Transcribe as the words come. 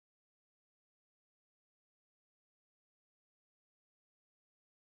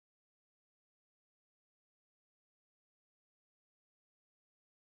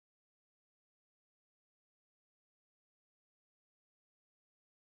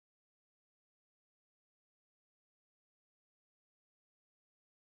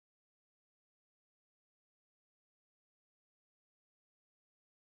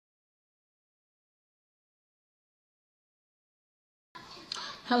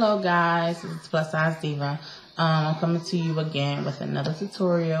Hello guys, it's Plus Size Diva. I'm coming to you again with another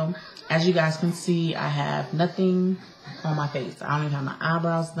tutorial. As you guys can see, I have nothing on my face. I don't even have my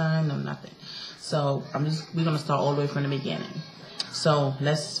eyebrows done, no nothing. So we're gonna start all the way from the beginning. So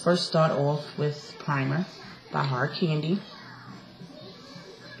let's first start off with primer by Hard Candy.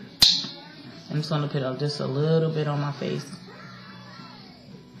 I'm just gonna put just a little bit on my face.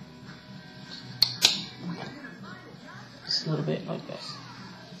 Just a little bit like this.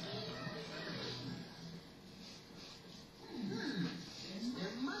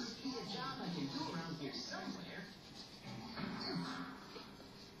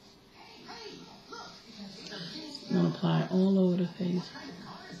 I'm going to apply it all over the face.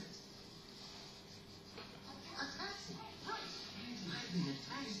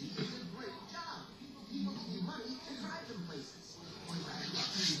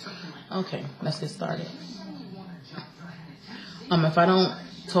 Okay, let's get started. If I don't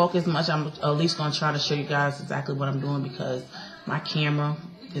talk as much, I'm at least going to try to show you guys exactly what I'm doing because my camera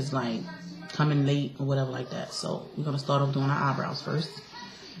is like coming late or whatever like that. So we're going to start off doing our eyebrows first.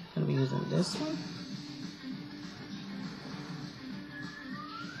 I'm going to be using this one.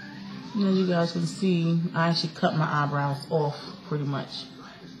 And as you guys can see, I actually cut my eyebrows off pretty much.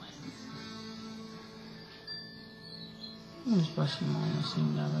 I'm just brushing them all in the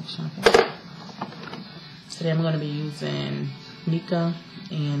same direction. Okay. Today I'm going to be using Nika,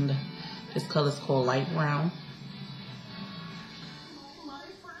 and this color is called light brown.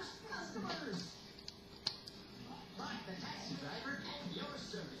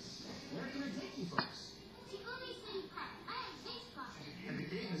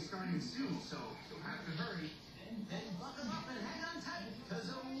 Soon, so you'll have to hurry. And then buckle up and hang on tight, because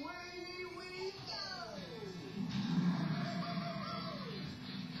away we go!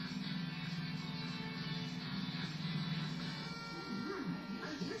 I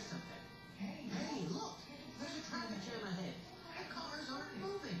hear something. Hey, look! There's a traffic jam ahead. The cars aren't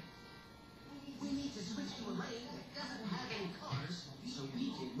moving. We need to switch to a lane that doesn't have any cars, so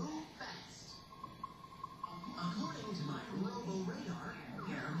we can move fast. According to my robo-radar,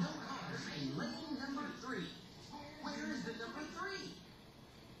 there are no cars in lane number 3. Where is the number 3?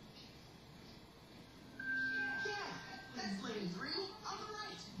 Yeah, that's lane 3 on the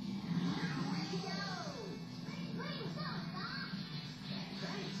right. Here we go!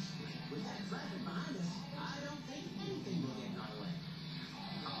 Thanks. With that traffic behind us, I don't think anything will get in our way.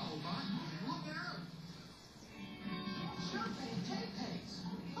 Uh-oh, Bart, look out! Shopping tape pegs.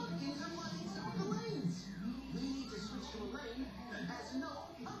 Pumpkins are blocking some of the lanes. We need to switch to a lane that has no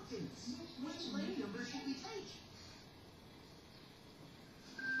pumpkins. Which lane number should we take?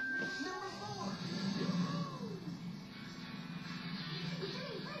 Number 4.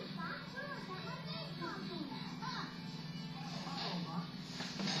 Uh-oh, Mom.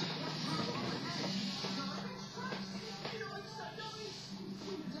 Garbage trucks? You know what's stuck, dummies?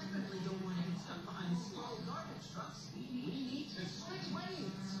 We definitely don't want to get stuck behind small garbage trucks. We need to switch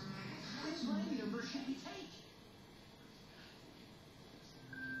lanes. Which lane number should we take?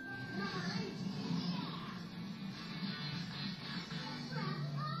 Number 8.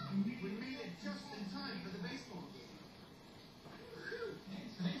 We made it just in time for the baseball game. Whew.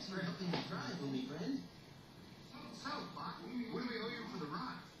 Thanks for helping me drive, Umi friend. So, Bach, what do we owe you for the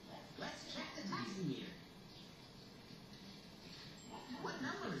ride? Let's check the taxi meter. What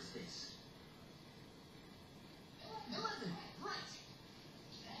number is this? 11, right.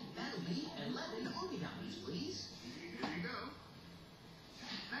 That'll be 11 Umi, please. Here you go.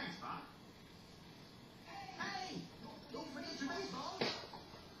 Thanks, Bob. Hey, don't forget your baseball.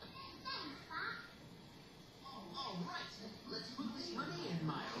 All right, let's put this money in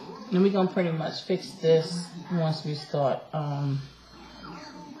my roll. And we're going to pretty much fix this once we start. Let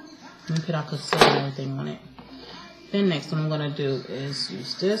me put our concealer and everything on it. Then next what I'm going to do is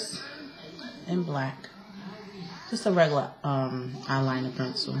use this in black. Just a regular eyeliner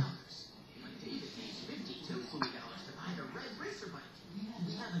pencil.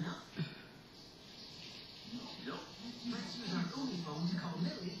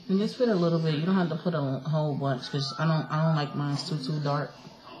 And just put a little bit. You don't have to put a whole bunch because I don't like mine too dark.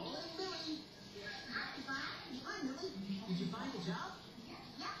 Did you find a job?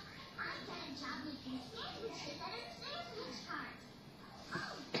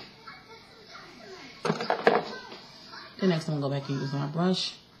 Then next I'm going to go back and use my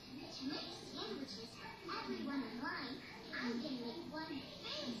brush.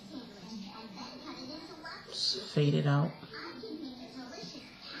 Just fade it out.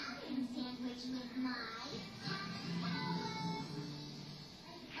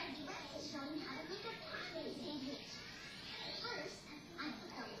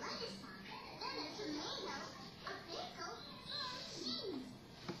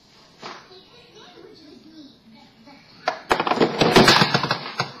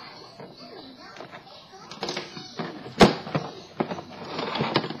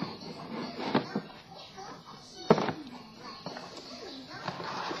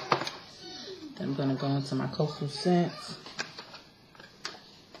 I'm going to go into my coastal scents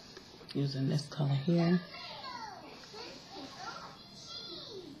using this color here.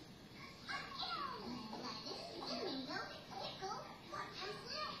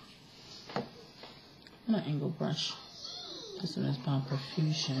 I'm going to angle brush. This one is by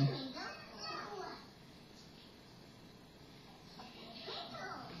Profusion.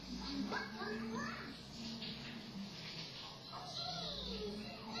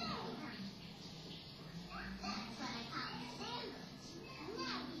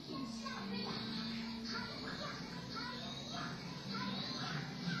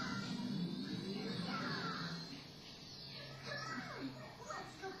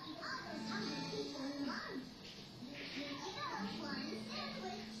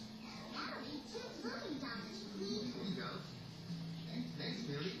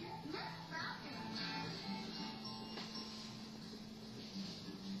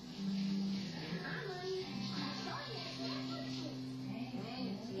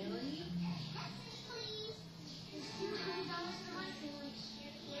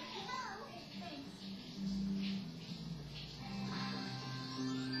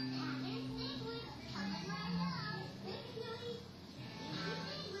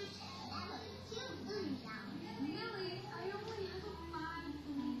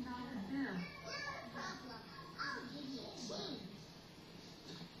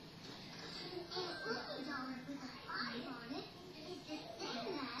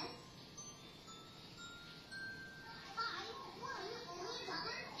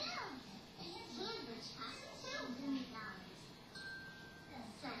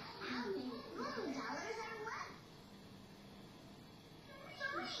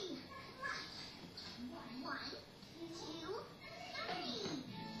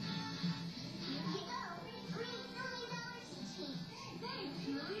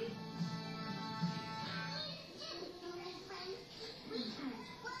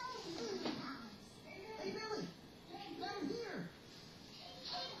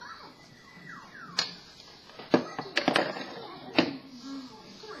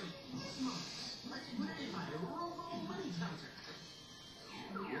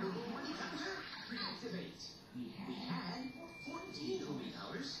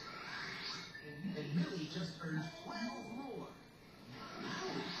 Just earned 12 more. Now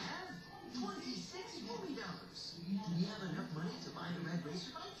we have $26 million. Do we have enough money to buy the red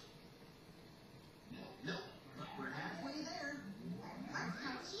racer bike? Nope, but we're halfway there. Let's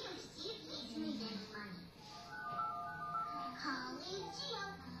call Gio to see if he's made any money. Calling Gio.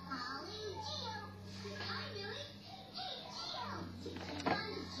 Calling Gio. Hi, Billy. Hey, Gio. Did you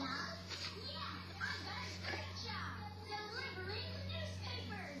find a job? Yeah, I got a great job. Delivering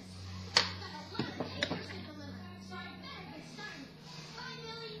newspapers. I've got a lot of papers to deliver, so I better get started. Bye,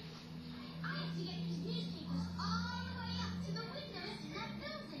 Billy. I have to get these newspapers all the way up to the windows in that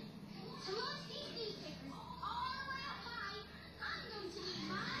building. To launch these newspapers all the way up high, I'm going to need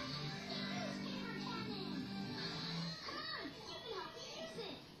my newspaper cannon. Come on, you can help me use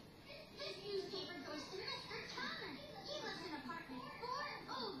it. This newspaper goes to Mr. Thomas. He lives in apartment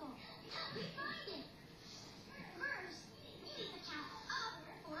 4 Oval. Help me find it. First, you need to count up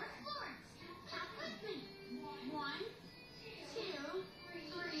 4 floors. Count with me. 1, 2,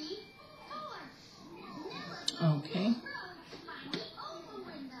 3, 4. Now let's go Okay. to find the oval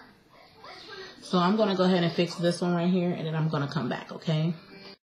window. Which one of So I'm going to go ahead and fix this one right here, and then I'm going to come back, okay?